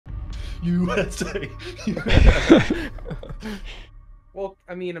USA. Well,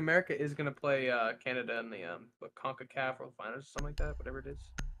 I mean, America is gonna play Canada in the CONCACAF or finals or something like that, whatever it is.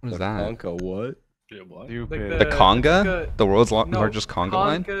 What is that? Conca what? Yeah, what? Like The conga? like The world's no, largest conga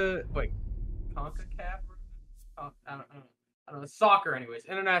line? Wait, CONCACAF? I don't know. It's soccer, anyways.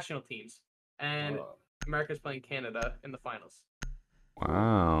 International teams, and America's playing Canada in the finals.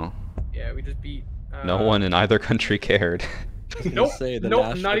 Wow. Yeah, we just beat. No one in either country cared. Nope. Say the Nope,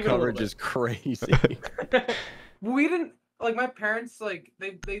 national not even a little coverage bit. is crazy. We didn't like my parents. Like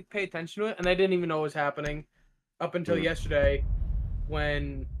they pay attention to it, and they didn't even know what was happening up until yesterday,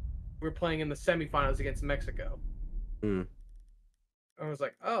 when we were playing in the semifinals against Mexico. Mm. I was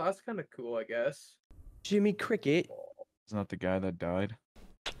like, oh, that's kind of cool, I guess. Jimmy Cricket. Isn't that the guy that died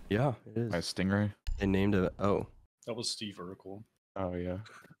Yeah, it is. by a stingray? They named it. Oh. That was Steve Urkel. Oh yeah.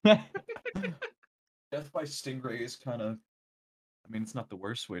 Death by stingray is kind of. I mean, it's not the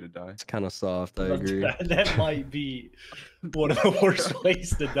worst way to die. It's kind of soft. I agree. That might be one of the worst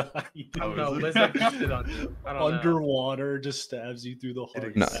ways to die. I don't know. Lizard shit on you. I don't know. Underwater just stabs you through the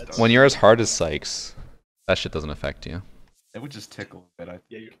heart. No, when you're as hard as Sykes, that shit doesn't affect you. It would just tickle a bit.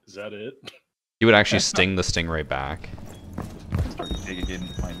 Yeah, is that it? You would actually sting the stingray back. Start digging in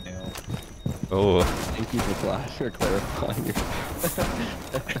my nail. Oh. Thank you for clarifying.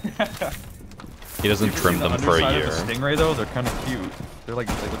 He doesn't trim them for a year. The stingray though, they're kind of cute. They look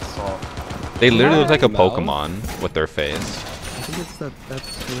soft. They literally look like a Mouth? Pokemon with their face. I think it's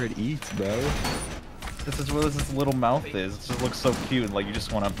that's where it eats, bro. This is where this little mouth is. It just looks so cute, and like you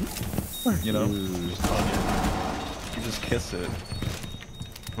just want to, you know, you just kiss it.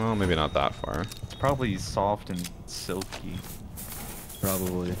 Well, maybe not that far. It's probably soft and silky.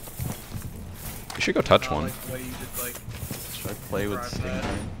 Probably. You should go touch one. Like the way you just like. Should I play with describe that.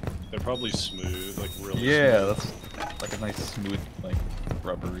 stingray? They're probably smooth, like really Yeah, smooth. that's like a nice smooth, like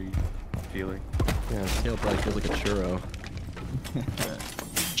rubbery feeling. Yeah, his tail probably feels like a churro.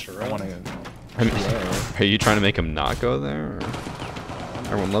 Churro? I want to. I mean, are you trying to make him not go there? Or?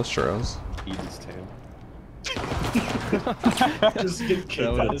 Everyone loves churros. Eat his tail. Just get kicked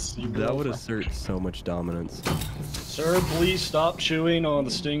out of SeaWorld. That would assert so much dominance. Sir, please stop chewing on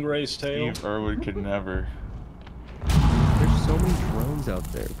the stingray's tail. Steve Irwin could never. There's so many drones out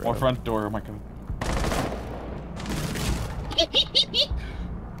there, bro. Or front door, oh my god.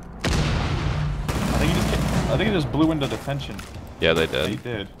 I think he just blew into detention. Yeah, they He did.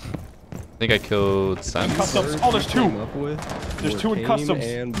 did. I think I killed Sense. Customs. Oh, there's two. There's two in customs.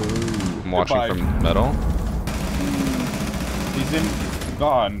 And blue. I'm watching Goodbye. from metal. He's in.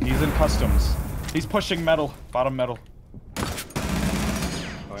 Gone. He's in customs. He's pushing metal. Bottom metal.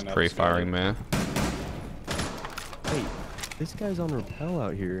 Pre-firing man. Wait, this guy's on rappel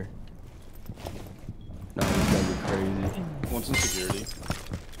out here. No, these guys are crazy. One's in security.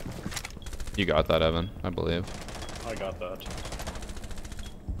 You got that, Evan, I believe. I got that.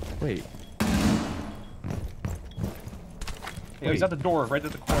 Wait. Yeah, he's at the door, right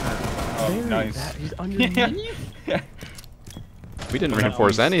at the corner. Oh, There, nice. he's underneath. Yeah. We didn't Yeah.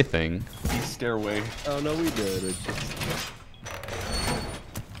 reinforce anything. He's stairway. Oh no, we did. It's just...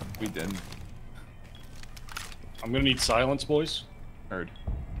 We didn't. I'm gonna need silence, boys. Heard.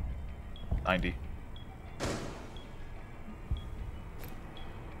 90.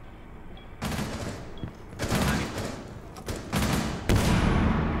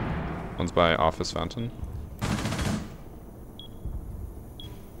 One's by office fountain.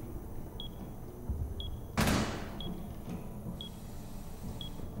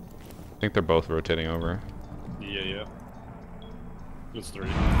 I think they're both rotating over. Yeah. It's 3.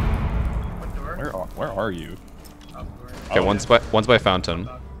 What door? Where are you? Up door. Okay, Oh, one's by fountain.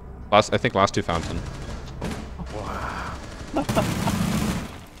 I think last two fountain.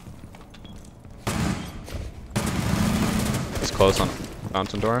 He's close on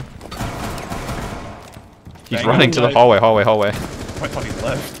fountain door. He's Bang running on, to the guys. hallway. I thought he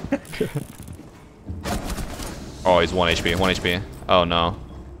left. Oh, he's 1 HP, 1 HP. Oh no.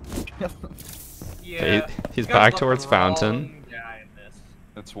 Yeah. He's got back the towards wrong fountain. guy in this.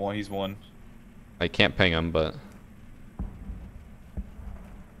 That's one. He's one. I can't ping him, but...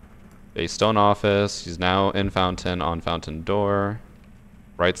 He's still in office. He's now in fountain, on fountain door.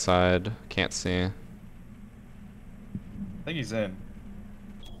 Right side, can't see. I think he's in.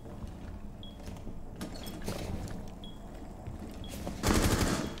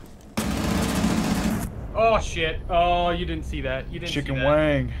 Oh shit! Oh, you didn't see that. You didn't Chicken see that.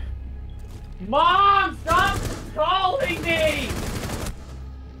 wang. Mom, stop calling me!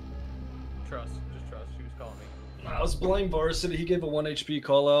 Trust, just trust. She was calling me. I was blame Varsity. He gave a 1 HP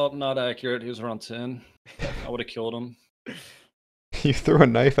call out. Not accurate. He was around 10. I would have killed him. You threw a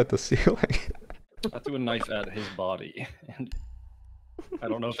knife at the ceiling. I threw a knife at his body, and I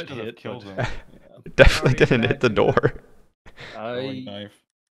don't know if it Should've hit. killed But, him. yeah. It definitely Already didn't hit the door. Throwing I knife.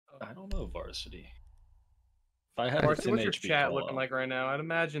 don't know, Varsity. If I had a Varsity, 10 what's your HP chat call looking out, like right now? I'd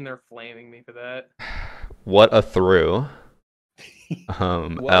imagine they're flaming me for that. What a through.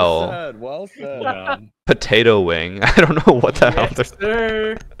 Well L. said. Well said. yeah, Potato wing. I don't know what the hell Yes,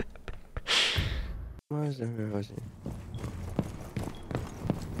 sir. Where is it? Where is it?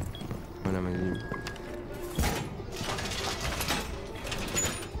 When am I?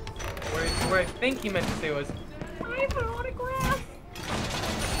 Where I think he meant to say was, I have an autograph.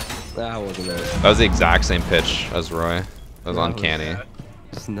 That wasn't it. That was the exact same pitch as Roy. That was That uncanny.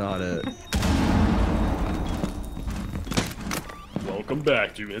 It's not it. welcome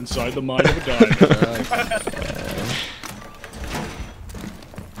back to Inside the Mind of a Diamond.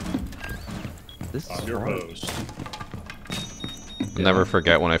 This is I'm your hard. host. I'll never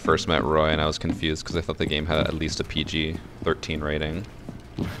forget when I first met Roy and I was confused because I thought the game had at least a PG-13 rating.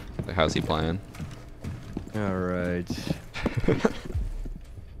 Like, how's he playing? All right.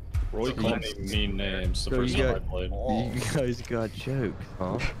 Roy called me mean names the So first you time I got- played. You guys got jokes,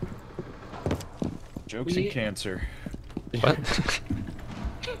 huh? Jokes and cancer. What?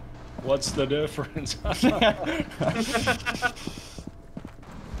 What's the difference?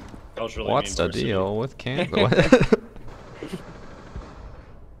 That was really What's mean, the Varsity. deal with cancer? What?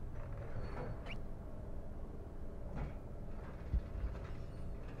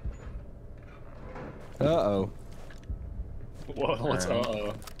 Uh-oh. What's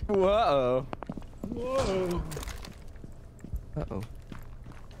uh-oh? Whoa. Whoa. Uh-oh.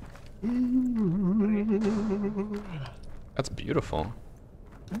 That's beautiful.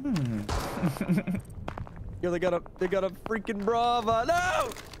 Yo, they got a freaking Brava. No!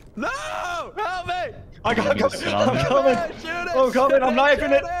 No! Help me! I got Gonna sit on I'm it. coming! Shoot it! I'm coming! Shoot I'm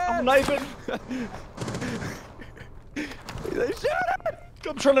knifing it! shoot I'm knifing! They shoot it!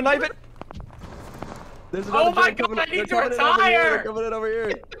 I'm trying to knife it! There's Oh another my drone God, I coming. need They're to coming in over here. They're retire! coming in over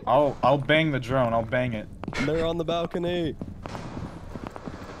here. I'll bang the drone. I'll bang it. They're on the balcony.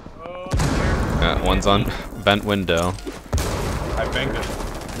 Oh, Yeah, one's on vent window. I banged it.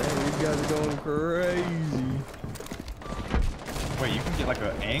 Man, these guys are going crazy. Wait, you can get like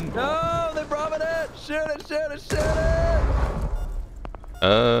an angle. No, they brought it! Shoot it! Shoot it! Shoot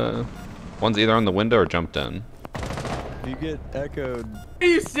it! One's either on the window or jumped in. If you get echoed, are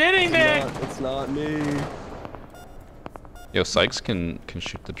you sitting there? it's not me. Yo, Sykes can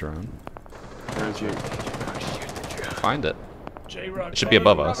shoot the drone. Where's your? Find it. J-Rock. It should be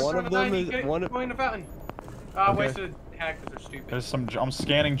above us. One of them is one. Going to fountain. Okay. Wasted hackers are stupid. There's some. I'm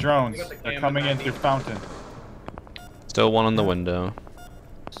scanning drones. We got the They're camera coming in behind through me. fountain. Still one on the window.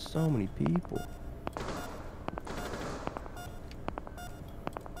 So many people.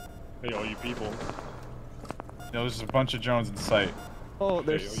 Hey, all you people. There's a bunch of drones in sight. Oh,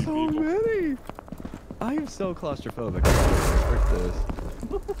 there's Hey, so all you people. many. I am so claustrophobic. Frick this.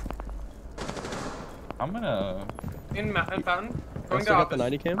 I'm gonna. In fountain. I Going to still got the office.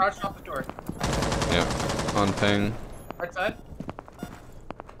 90 cam. Crouched off the door. Yeah. On ping. Right side.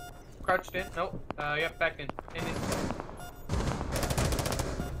 Crouched in. Nope. Yep, back in. In.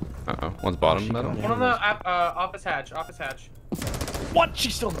 Uh-oh. One's bottom metal. One on the office hatch. Office hatch. What?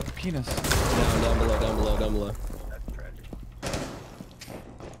 She's still in the penis. Down below. Down below. Down below. That's tragic.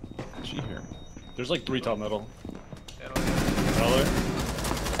 She here. There's like 3 top metal. Color.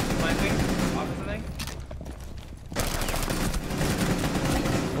 Planting. Office, I think.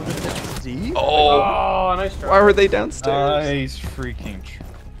 See? Oh! Oh, nice try. Why were they downstairs? Nice freaking.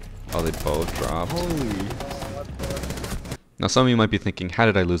 Oh, they both dropped. Holy. Now some of you might be thinking, how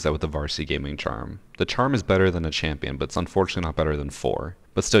did I lose that with the VarsityGaming charm? The charm is better than a champion, but it's unfortunately not better than 4.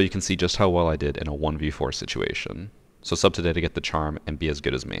 But still, you can see just how well I did in a 1v4 situation. So sub today to get the charm and be as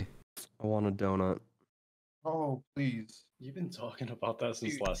good as me. I want a donut. Oh, please. You've been talking about that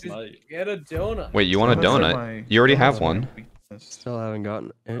since Dude, last just night. Get a donut. Wait, you want a Those are donut? my- You already those have are my one. weakness. Still haven't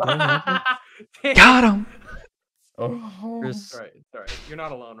gotten. Do I have one? Got him! Oh. Chris, It's alright, it's alright. You're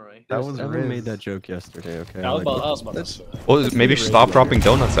not alone, Roy. That Chris, was Evan made Riz. that joke yesterday. Okay. I was Like, about to let's- say. Well, Let's maybe be stop real dropping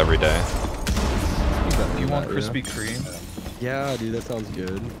here. donuts every day. do better You than want that, Krispy Kreme? Yeah, dude, that sounds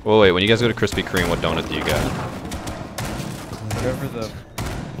good. Well, wait, when you guys go to Krispy Kreme, what donut do you get?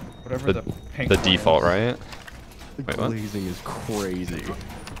 Whatever the pink The one default, is. right? The Wait, what? glazing is crazy.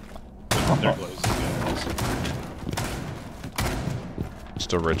 They're close.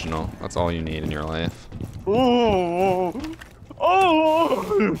 Just original. That's all you need in your life. Oh!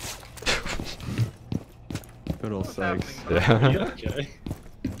 Oh! Good old What's Sykes. happening? Yeah. Okay.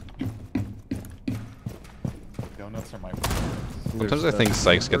 Donuts are my favorites. Sometimes I think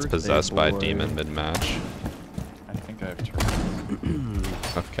Sykes gets possessed by a demon mid-match. I think I have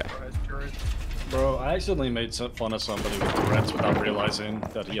turrets. Okay. Bro, I accidentally made fun of somebody with Tourette's without realizing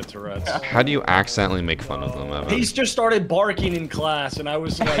that he had Tourette's. How do you accidentally make fun of them, Evan? He's just started barking in class, and I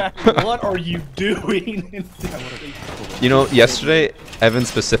was like, what are you doing? You know, yesterday, Evan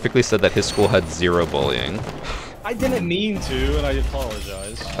specifically said that his school had 0 bullying. I didn't mean to, and I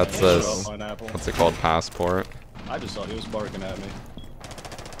apologize. That's what's it called? Passport. I just thought he was barking at me.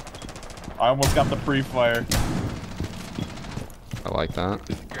 I almost got the pre-fire. I like that.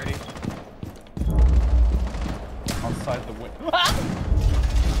 Security. Outside the window.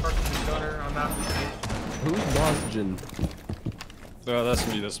 Who's Boston? That's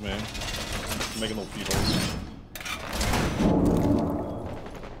me, that's me. Making little feet holes.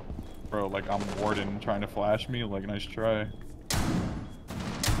 Bro, like I'm Warden trying to flash me. Like, nice try.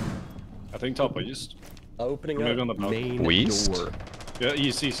 I think top east. Opening Or maybe up on the balcony. main West? door. Yeah,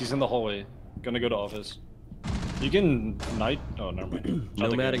 east. He's in the hallway. Gonna go to office. You can night. Oh, never mind.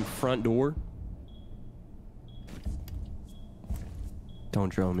 Nomading front door. Don't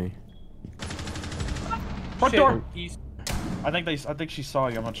drill me. Front door. East. I think she saw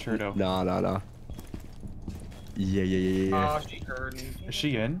you. I'm not sure though. Nah. Yeah. Oh, she heard me. Is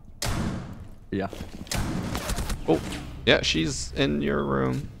she in? Yeah. Oh, yeah, she's in your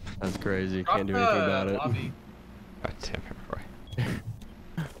room. That's crazy. Can't do anything about it. Lobby. God damn it, Roy.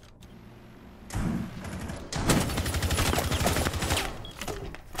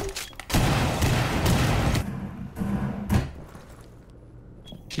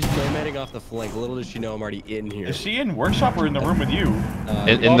 She's playmatting off the flank. Little does she know I'm already in here. Is she in workshop or in the room with you?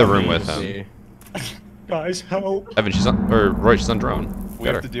 In the room with him. Me. Guys, help. Evan, she's on, or Roy, she's on drone. We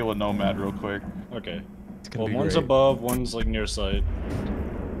Get have her. to deal with Nomad real quick. Okay. It's gonna Well, be one's great. above, one's like near sight.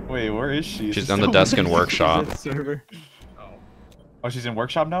 Wait, where is she? Is She's she on the still- desk in workshop. Server. Oh, she's in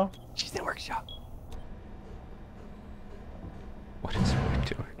workshop now? She's in workshop. What is Roy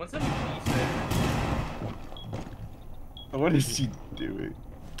doing? What's that east? What is she doing?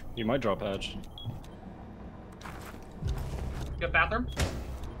 He might drop hatch. Got bathroom?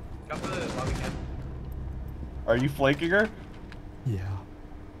 Got the lobby cam. Are you flanking her? Yeah.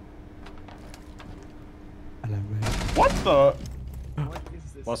 Hello, man. What the? What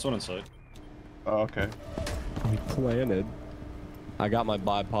is this? Last one in sight. Oh, okay. We planted. I got my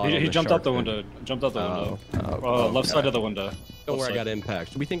bipod. He on the jumped out the shark fin. window. Jumped out the window. Oh, Left side of the window. Don't worry, I Left got side.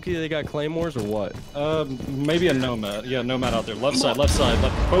 impact. Do we think they got claymores or what? Maybe a nomad. Yeah, nomad out there. Left side, left side.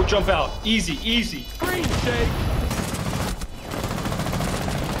 Boat jump out. Easy, easy. Green shake.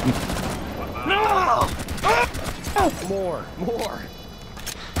 No! More.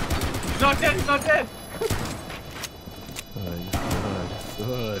 He's not dead, he's not dead!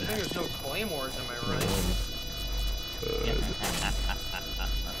 Good. I think there's no claymores, am I right?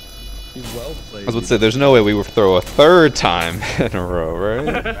 He's well played. I was about to say, there's no way we would throw a third time in a row,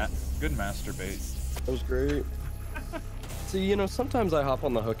 right? Good masturbate. That was great. See, you know, sometimes I hop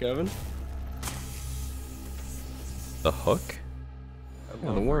on the hook, Evan. The hook?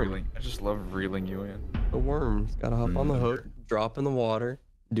 Yeah, the worm. I just love reeling you in. The worms. Gotta hop on the hook, drop in the water,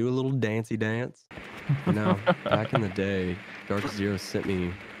 do a little dancey dance. You know, back in the day, Dark Zero sent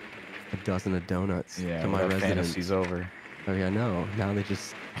me a dozen of donuts to my residence. fantasy's over. Oh yeah, I know. Now they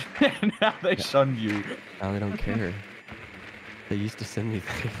just, Now they shunned you. now they don't care. They used to send me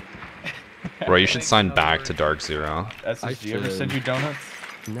things. Roy, you should sign back to Dark Zero. SSG ever should. send you donuts?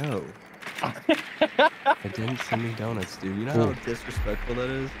 No. They didn't send me donuts, dude. You know how disrespectful that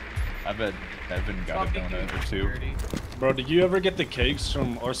is? I bet Evan got a donut or two. Security. Bro, did you ever get the cakes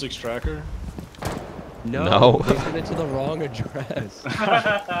from R6 Tracker? No. They sent it to the wrong address.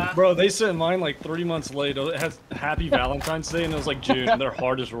 Bro, they sent mine like 3 months late. It has Happy Valentine's Day, and it was like June, and they're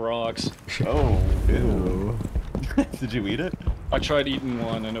hard as rocks. Oh, ew. Ooh. Did you eat it? I tried eating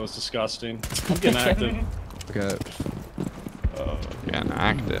one, and it was disgusting. I'm getting active. Okay. Getting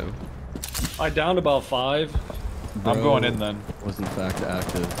active. I downed about 5. I'm going in then. Was in fact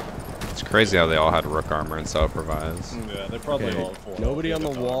active. It's crazy how they all had rook armor and self-revives. Yeah, they're probably Okay. all full. Nobody on the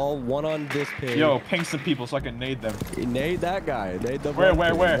wall. One on this page. Yo, ping some people so I can nade them. Nade that guy. Nade the Where, one where,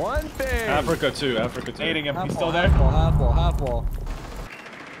 thing. where? One thing. Africa too, Africa too. Nading him. Half He's wall, still there? Half wall.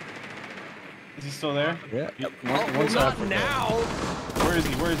 Is he still there? Yeah. One's not Africa. now. Where is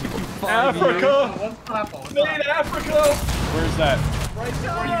he? Where is he? Africa! One platform. Nade Africa! Where is that? Right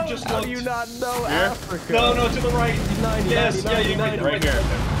there where you just How looked. do you not know Here? Africa? No, to the right. 90, Yes, 90, yeah, you 90, can right here.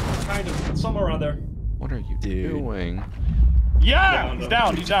 Kind of, somewhere around there. What are you Dude. doing? Yeah! No, He's no.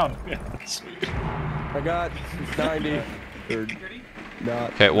 down, he's down. Yeah, sweet. I got 90. Or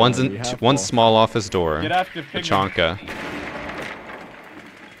not. Okay, one's 90, in half one wall. small office door. Get active, ping him. Tachanka.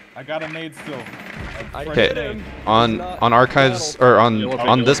 I got a nade still. I Fresh hit nade. him. On archives or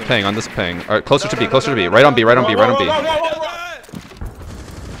on this ping, on this ping. Alright, closer to B, closer to B. Right on B, right on B, right on B.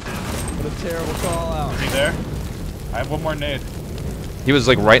 What a terrible call out. Is he there? I have one more nade. He was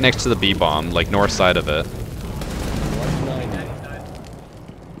like right next to the B bomb, like north side of it.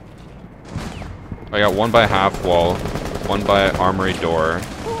 190. I got one by half wall, one by armory door.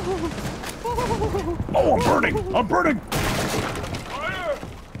 Oh, I'm burning! I'm burning!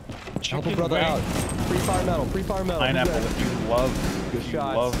 Help a brother out. Free fire metal. Free fire metal. Pineapple, if you love, Good if you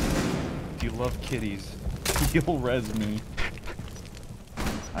shots. love, if you love kitties, you'll res me.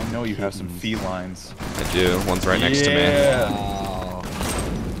 I know you have some felines. I do. One's right next to me. Wow.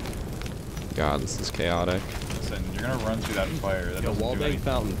 God, this is chaotic. Listen, you're gonna run through that fire. That Yo, doesn't wall do bang anything.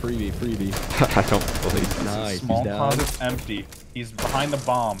 fountain. Freebie. Freebie. I don't believe. Nice. Small He's down. closet's empty. He's behind the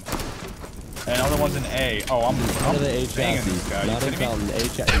bomb. And another one's in A. Oh, I'm Out of the H banging this guy. Not You in kidding me?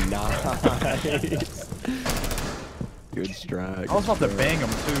 fountain. Nice. Good strike. I was about to bang him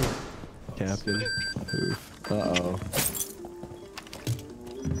too. Captain. Oof. Uh-oh.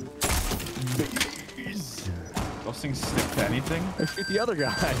 Those things stick to anything? I shoot the other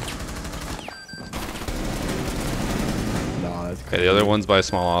guy. Nah, that's Okay, the other one's by a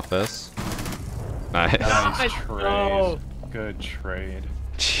small office. Nice. Nice trade. bro. Good trade.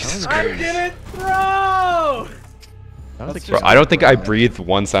 Jesus I Christ. didn't throw. That was Let's Bro, just- I don't think I breathed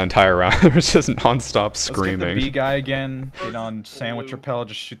once that entire round. There was just non-stop Let's get the B screaming. guy again. Get on sandwich rappel.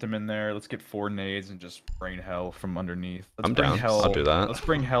 Just shoot them in there. Let's get 4 nades and just rain hell from underneath. Let's I'm bring down. hell. I'll do that. Let's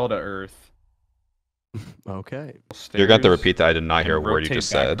bring hell to earth. Okay. You're gonna have to Stairs, repeat that. I did not hear a and word you rotate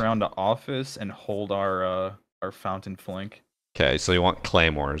just back said. around to office and hold our fountain flank. Okay, so you want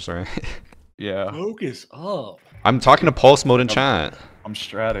claymores, right? Yeah, Focus up. I'm talking to pulse mode in chat. I'm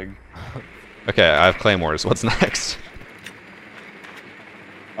stratting. Okay, I have claymores. What's next?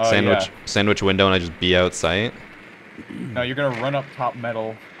 Yeah. Sandwich window, and I just be out sight. No, you're gonna run up top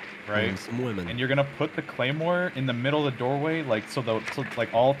metal, right? And some women. And you're gonna put the claymore in the middle of the doorway, like so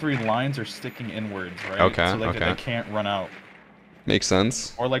like all 3 lines are sticking inwards, right? Okay, So like okay. they can't run out. Makes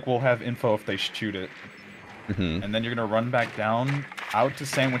sense. Or like we'll have info if they shoot it. Hmm. And then you're gonna run back down out to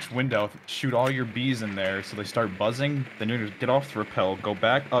sandwich window, shoot all your bees in there so they start buzzing. Then you're gonna get off the rappel, go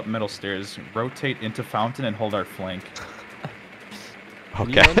back up middle stairs, rotate into fountain, and hold our flank. Can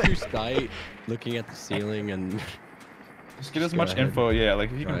you Okay. run through sight, looking at the ceiling, and Just get as go much ahead. info, yeah.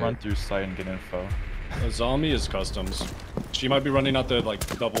 Like if you can Right. run through sight and get info. A zombie is customs. She might be running out the like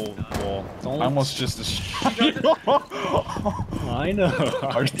double wall. I almost just destroyed. I know.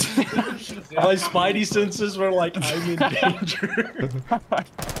 My spidey senses were like, I'm in danger.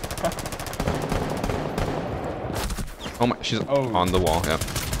 Oh my, she's Oh. on the wall. Yep.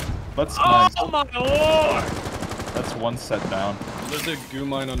 That's nice. Oh my lord! That's one set down. There's a goo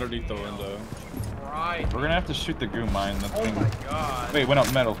mine underneath the window. Right. We're gonna have to shoot the goo mine. That Oh thing. my god. Wait, went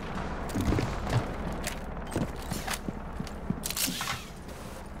up metal.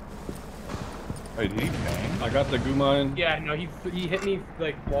 Wait, did he bang? I got the goo mine. Yeah, no, he hit me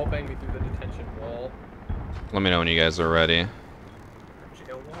like wall banged me through the detention wall. Let me know when you guys are ready.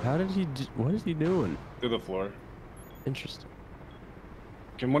 Jail wall. how did he? What is he doing? Through the floor. Interesting.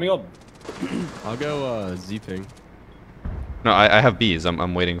 Can one of y'all... I'll go Z-ping. No, I have bees.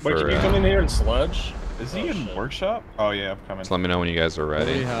 I'm waiting Wait, for. can you come in here and sledge? Is he Oh, in shit. workshop? Oh yeah, I'm coming. So let me know when you guys are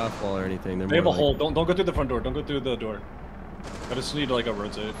Nobody ready. half wall or anything. They're They have a more hole. like- Don't go through the front door. Don't go through the door. I just need like a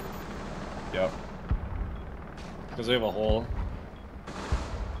rotate. Yep. Because they have a hole.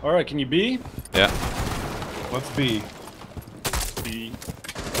 Alright, can you be? Yeah. Let's be. Be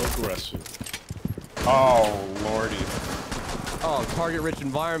aggressive. Oh lordy. Oh, target-rich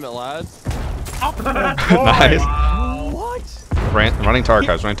environment, lads. Nice. What? Running to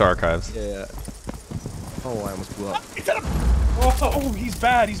archives. Running to archives. Yeah. Oh, I almost blew up. Oh, he's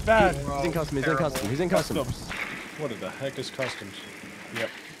bad. He's bad. He's in custom. He's in custom. He's in custom. Customs. What the heck is customs? Yep.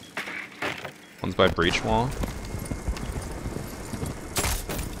 One's by breach wall.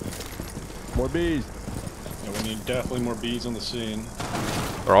 More bees. Yeah, we need definitely more beads on the scene.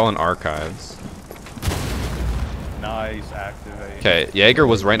 They're all in archives. Nice activate. Okay, Jaeger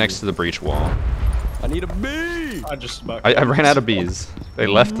was right next to the breach wall. I need a bee. I just about. I ran out of bees. They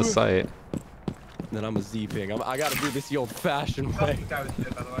left the site. Then I'm a Z-ping. I gotta do this the old-fashioned I way. think that was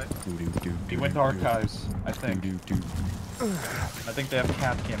it, by the way. He went to archives, I think. I think they have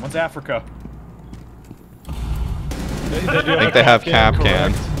cap cam. What's Africa? I think they have cap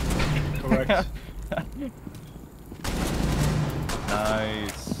can. Correct.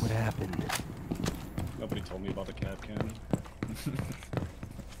 Nice. What happened? Nobody told me about the cap can.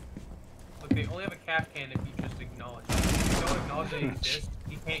 Look, they only have a cap can if you just acknowledge it. If you don't acknowledge they exist,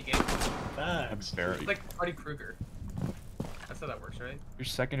 You can't get it. I'm very. It's like Freddy Krueger. That's how that works, right? Your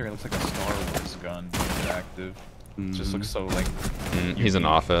secondary looks like a Star Wars gun. It's active. It just looks so like. He's in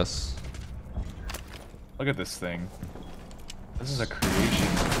office. Look at this thing. This is a creation.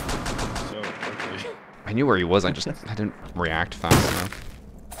 So quickly. I knew where he was. I didn't react fast enough.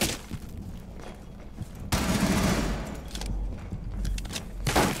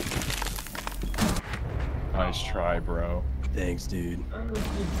 Nice try, bro. Thanks, dude.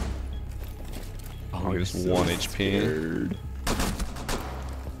 Oh, he was 1 HP. Scared.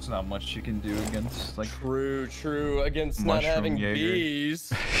 There's not much you can do against like. True. Against not Mushroom having Jaeger.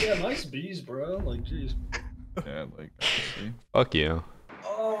 bees. Yeah, nice bees, bro. Like, jeez. Yeah, like. Honestly. Fuck you.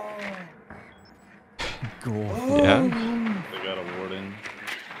 Oh. Go. Yeah. They got a warden.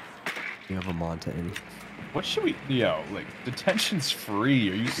 You have a mountain. What should we? Yo, like detention's free.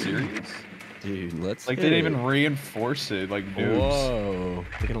 Are you serious? Dude, let's Like hit they didn't it. even reinforce it. Like noobs. Whoa.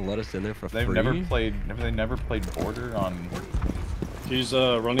 They're gonna let us in there for They've free? never played. They never played Border on. He's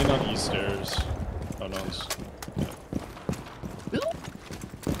running on east stairs. Oh no.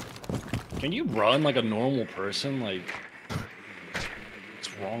 Can you run like a normal person? Like,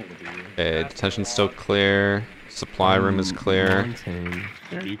 what's wrong with you? Okay, detention's still clear. Supply room is clear. Mountain.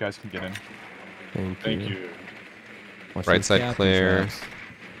 Here, you guys can get in. Thank you. Watch Right these side captain clear. traps.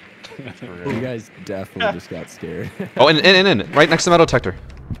 You guys definitely just got scared. Oh, in. Right next to metal detector.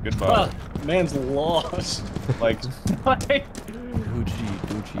 Goodbye. Man's lost. Like.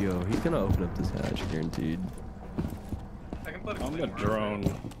 Guccio. He's gonna open up this hatch, guaranteed. I can put I'm a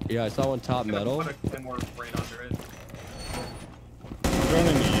drone. Yeah, I saw one top metal. Put a Claymore right under it. Drone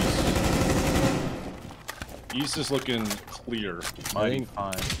in east. East is looking clear. Mighty think-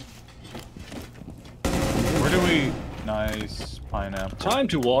 fine. Where do we? Nice pineapple. Time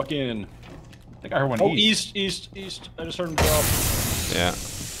to walk in. I think I heard one Oh, east. east. I just heard him drop. Yeah.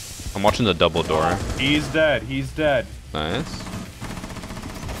 I'm watching the double door. He's dead. He's dead. Nice.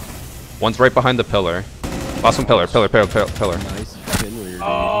 One's right behind the pillar. Last one pillar. Nice Finleer, dude.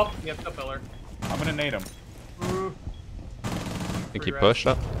 Oh, yep, the pillar. I'm gonna nade him. Think he pushed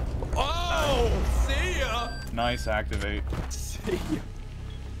up. Oh, see ya! Nice activate. See ya.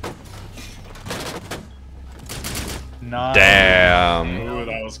 Nice. Damn. Ooh,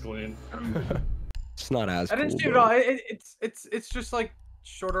 that was clean. It's not as I didn't cool, see it at but- all. It's just like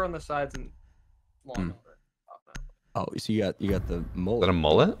shorter on the sides and long on the top now. Oh, so you got the Is mullet. that a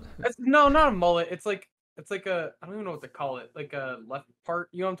mullet? No, not a mullet. It's like a I don't even know what to call it. Like a left part.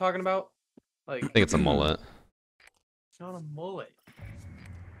 You know what I'm talking about? Like I think it's a mullet. it's not a mullet.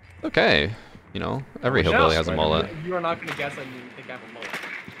 Okay. You know, every hillbilly has a mullet. You are not gonna guess I think I have a mullet.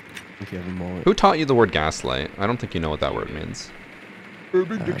 I think you have a mullet. Who taught you the word gaslight? I don't think you know what that word means.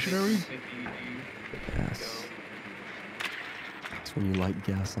 Urban Dictionary? Thank you, Yes. It's when you light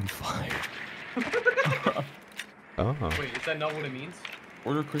gas on fire. Oh. Wait, is that not what it means?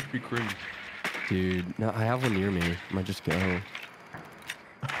 Order Krispy Kreme. Dude, no, I have one near me. I might just go.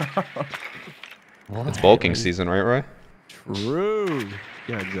 What? It's bulking season, right, Roy? True.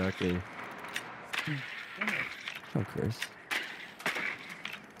 Yeah, exactly. Oh, Chris.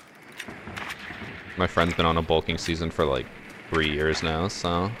 My friend's been on a bulking season for like 3 years now,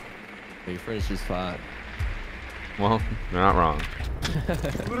 so. Hey, your friend's just fat. Well, you're not wrong.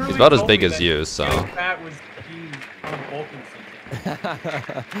 Literally He's about as told big me as that you, so. getting fat was key on bulking season.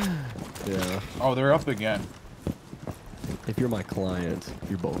 Yeah. Oh, they're up again. If you're my client,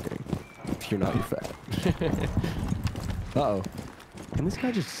 you're bulking. If you're not, you're fat. Uh-oh. Can this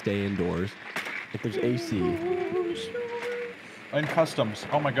guy just stay indoors? Like there's AC. In customs.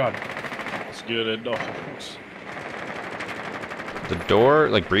 Oh my god. Let's get it, dogs. The door,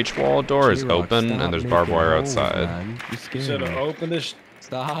 like breach wall door, is J-Rock, open, stop and there's making barbed wire holes, outside. man. You You scared said me. open this.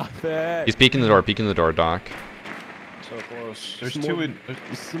 Stop it. He's peeking the door, Doc. So close. There's More- two in.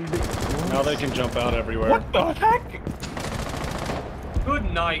 Some big Now they can jump out everywhere. What the heck?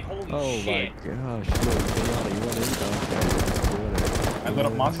 Good night. Holy Oh shit. my gosh. No, you went in. Okay. I lit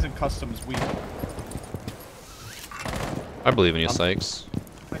up Monty's in customs weak. I believe in you, Sykes.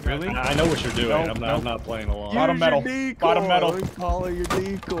 Really? I know what you're doing. No, I'm not playing along. Bottom metal. Bottom metal. Calling your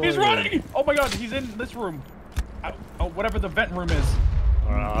decoy. He's running! Oh my god, he's in this room. Oh, whatever the vent room is.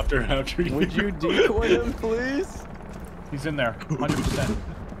 After you. Would you decoy him, please? He's in there. 100%.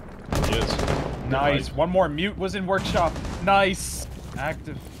 Yes. Nice. One more. Mute was in workshop. Nice.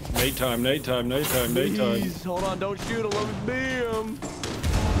 Active. Nade time. Please, hold on, don't shoot him, let me be him.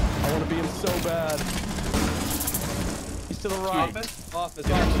 I want to be him so bad. He's to the right. Office.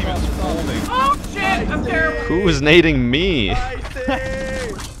 Team is folding. Oh shit! I'm terrible. Who is nading me?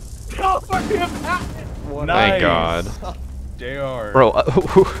 Oh, fuck him. What Nice. Thank God. JR. Bro,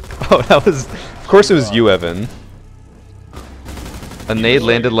 oh, that was... Of course it was you, Evan. A nade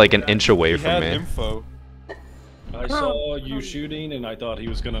landed like an inch away He from had me. info. I saw you shooting, and I thought he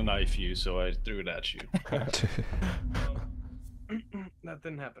was gonna knife you, so I threw it at you. That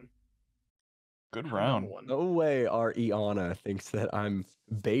didn't happen. Good round. No way our Iana thinks that I'm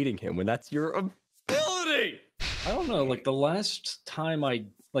baiting him when that's your ability. I don't know, like the last time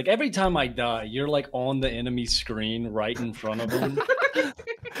like every time I die, you're like on the enemy screen right in front of them.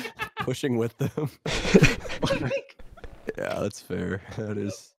 Pushing with them. Yeah, that's fair.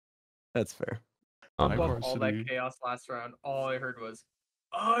 That's fair. Above all that chaos last round, all I heard was,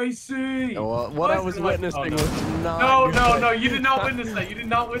 I see. Well, what I was witnessing was no. not. No, you did not witness that. You did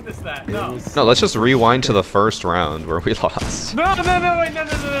not witness that. No. No, let's just rewind to the first round where we lost. No, wait, no.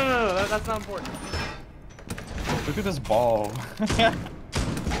 That's not important. Look at this ball.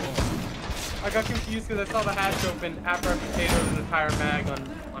 I got confused because I saw the hatch open after I potatoed an entire mag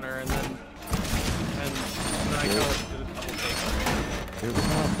on her, and then I go to the double take on her. It was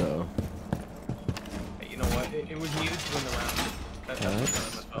hot though. Hey, you know what? It was needed to win the round. That's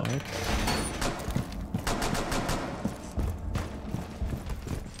what I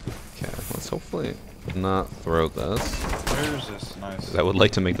Okay, let's hopefully not throw this. Where's this? Nice. 'Cause I would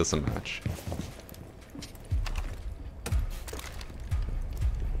like to make this a match.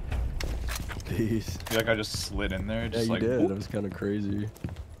 Jeez. I feel like I just slid in there. Yeah, Just you like, did. whoop. That was kind of crazy.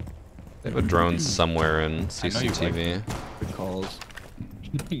 They have a drone somewhere in I know you CCTV. Good calls.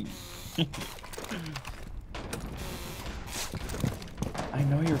 I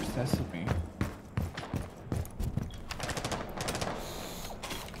know you're obsessed with me.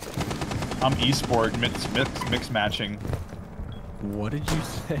 I'm esport mix matching. What did you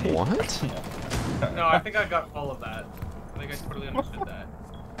say? What? No, I think I got all of that. I think I totally understood that.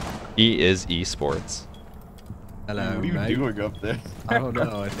 E is esports. Hello, What are you mate. doing up there? I don't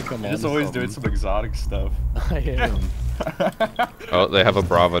know. I think I'm You're just onto always doing some something. exotic stuff. I am. Oh, they have a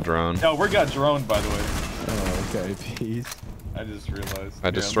Brava drone. No, we got droned, by the way. Oh, okay. Peace. I just realized.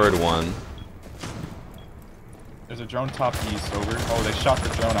 I destroyed one. There's a drone top east over. Oh, they shot the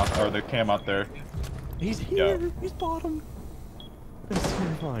drone out, or the cam out there. He's Yeah. here. He's bottom. That's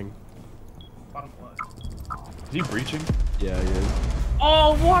terrifying. Bottom left. Is he breaching? Yeah, he is.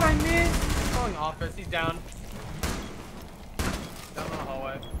 Oh, what I missed! He's calling office. He's down. Down in the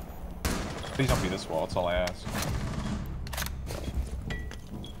hallway. Please don't be this wall. That's all I ask.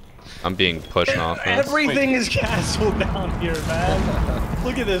 I'm being pushed off this. Everything is castle down here, man.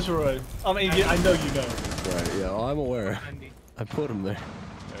 Look at this, Roy. I mean, I know you know. Right. Yeah, well, I'm aware. 90. I put him there.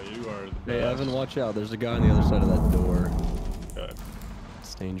 Yeah, you are. The Hey, best. Evan, watch out. There's a guy on the other side of that door. Okay.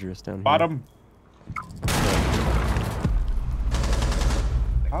 It's dangerous down here. Bottom.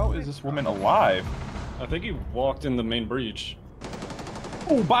 How is this woman alive? I think he walked in the main breach.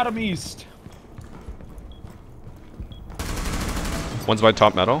 Oh, bottom east. One's by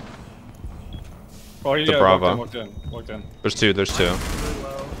top metal. Oh, yeah, Brava. walked in. There's two. There's two. Really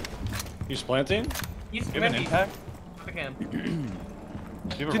low. He's planting? He's Give an impact. I can.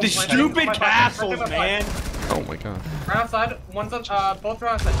 Dude, these stupid castles, man. Oh my god. Right outside. One's on. Both are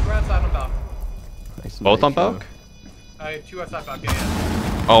outside. Two are outside on balcony. Nice Both on make, Belk? Two outside balcony.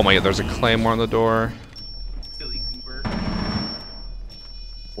 Yeah. Oh my god, there's a claymore on the door. Silly goober.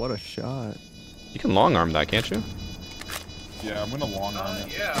 What a shot. You can long arm that, can't you? Yeah, I'm gonna long arm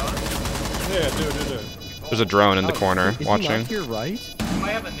it. Yeah. Yeah, do. There's a drone in the Oh, corner is he watching. not to your right? You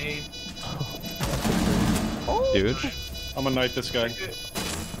might have a nade. Huge. I'm gonna knife this guy.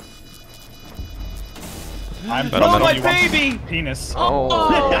 I'm Metal, metal. my baby penis. Oh.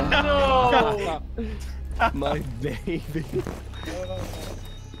 No! My baby.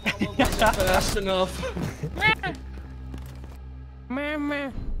 Fast enough.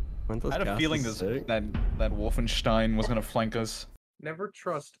 Weren't those I had a feeling castles this sick? that Wolfenstein was gonna flank us. Never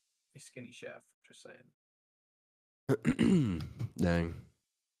trust a skinny chef. Just saying. Dang.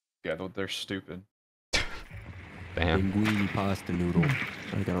 Yeah, they're stupid. Damn. Linguine pasta noodle.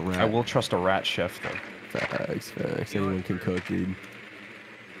 I got a rat. I will trust a rat chef though. Facts. Anyone can cook, dude.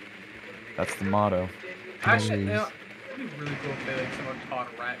 That's the motto. Actually, you know, it'd be really cool if they like someone taught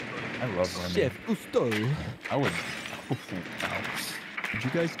rat cooking. I love Remy. Chef Gusto. I would. Did you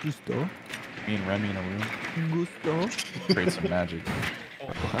guys Gusto? Me and Remy in a room. Gusto? Create some magic.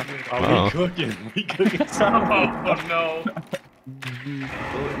 Are Oh. we cooking? We cooking. Oh no!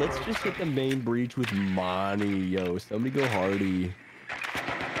 Let's just hit the main breach with Monty, yo. Somebody go Hardy.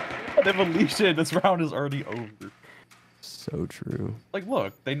 They've unleashed it. This round is already over. So true. Like,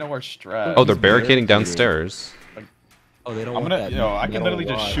 look, they know our strat. Oh, they're He's barricading barricading. downstairs. Oh, they don't I'm want gonna, that yo, I can metal literally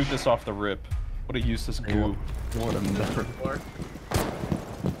just watch. shoot this off the rip What a useless goo. One of them.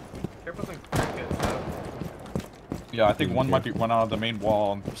 Careful some crickets, though. Yeah, I think one might be run out of the main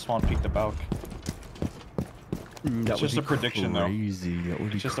wall and spawn peek the Balk. That It's just would a be prediction, though. crazy. That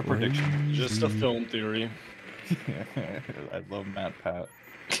would be It's just a prediction. Just a film theory. I love Matt Pat.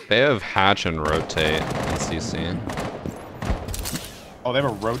 They have hatch and rotate in CC. Oh, they have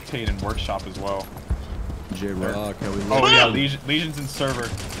a rotate and workshop as well. J-Rock, how we Oh yeah, Legion's in server.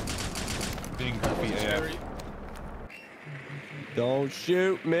 Being goofy AF. Don't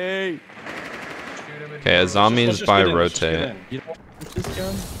shoot me! Okay, Azami's just by get in, let's just get rotate. in. You don't push this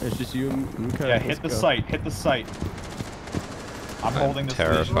gun? It's just you. Okay, Yeah, let's hit the go. site. Hit the site. I'm holding this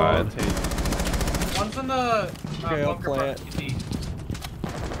terrified. Legion rotate. One's in the Okay, I'll bunker plant. front PC.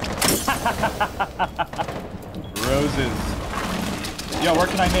 Roses. Yo, where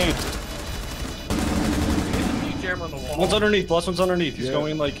can I nade? You jam on the wall. One's underneath. Last one's underneath. He's Yeah.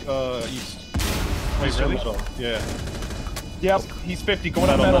 going like east. Wait, East or really? middle. Yeah. Yep, he's 50. Going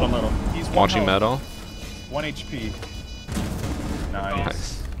Metal, up metal. metal, metal. He's one Watching health, metal. 1 HP. Nice.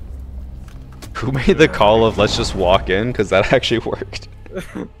 Nice. Who made the call of let's just walk in? Because that actually worked.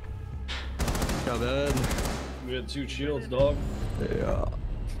 Come in. We had 2 shields, dog. Yeah.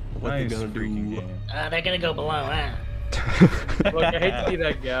 What Nice they gonna freaking do? game. They're gonna go below, huh? Look, I hate to be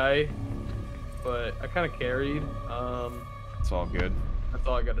that guy, but I kind of carried. It's all good. That's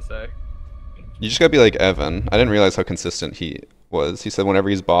all I gotta say. You just gotta be like Evan. I didn't realize how consistent he was. He said whenever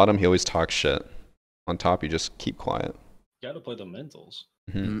he's bottom, he always talks shit. On top, you just keep quiet. Gotta play the mentals.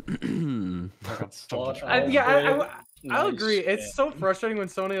 Mhm. I got stuck in I'll agree. Nice. It's so frustrating when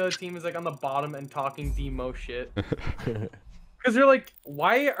so many other team is like on the bottom and talking the most shit. Because you're like,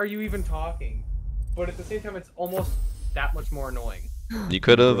 why are you even talking? But at the same time, it's almost that much more annoying. You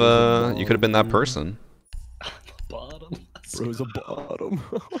could have been that person. Bottom. Bro's a bottom.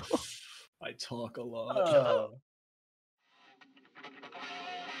 I talk a lot.